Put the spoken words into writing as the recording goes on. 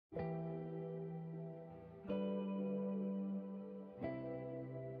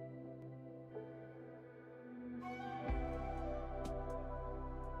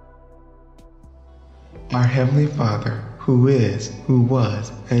Our Heavenly Father, who is, who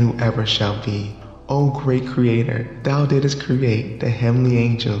was, and who ever shall be. O great Creator, Thou didst create the heavenly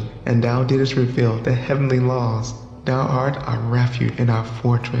angels, and Thou didst reveal the heavenly laws. Thou art our refuge and our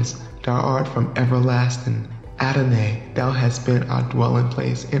fortress. Thou art from everlasting. Adonai, Thou hast been our dwelling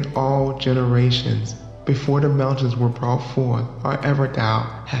place in all generations. Before the mountains were brought forth, or ever Thou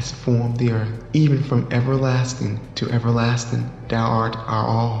hast formed the earth, even from everlasting to everlasting, Thou art our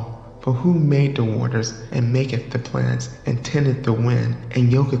all. For who made the waters, and maketh the plants, and tendeth the wind,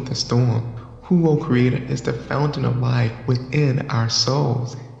 and yoketh the storm? Who, O Creator, is the fountain of life within our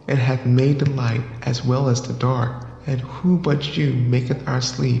souls, and hath made the light as well as the dark? And who but you maketh our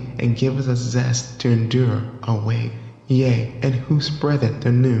sleep, and giveth us zest to endure awake? Yea, and who spreadeth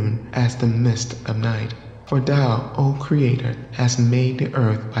the noon as the mist of night? For Thou, O Creator, hast made the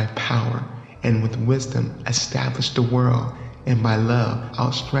earth by power, and with wisdom established the world, and by love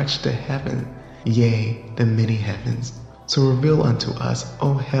outstretched the heaven, yea, the many heavens. So reveal unto us,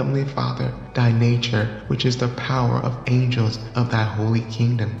 O Heavenly Father, Thy nature, which is the power of angels of Thy holy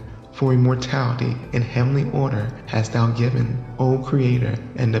kingdom. For immortality and heavenly order hast Thou given, O Creator,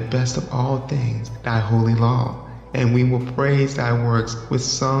 and the best of all things, Thy holy law. And we will praise Thy works with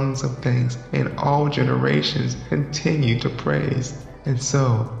songs of thanks, and all generations continue to praise. And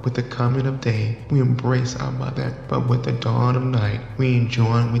so, with the coming of day, we embrace our mother, but with the dawn of night, we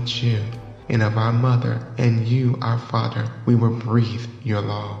enjoin with you. And of our mother and you, our Father, we will breathe your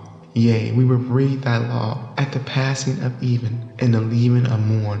law. Yea, we will breathe Thy law at the passing of even and the leaving of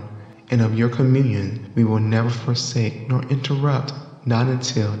morn. And of your communion we will never forsake nor interrupt, not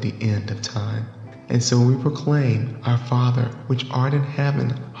until the end of time. And so we proclaim, Our Father, which art in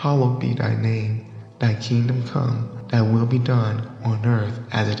heaven, hallowed be Thy name. Thy kingdom come, Thy will be done on earth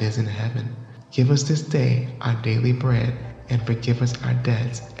as it is in heaven. Give us this day our daily bread, and forgive us our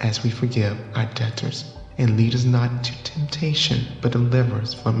debts as we forgive our debtors. And lead us not into temptation, but deliver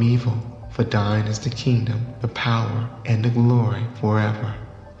us from evil. For Thine is the kingdom, the power, and the glory forever.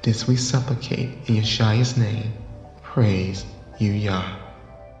 This we supplicate in Yeshua's name. Praise you, Yah.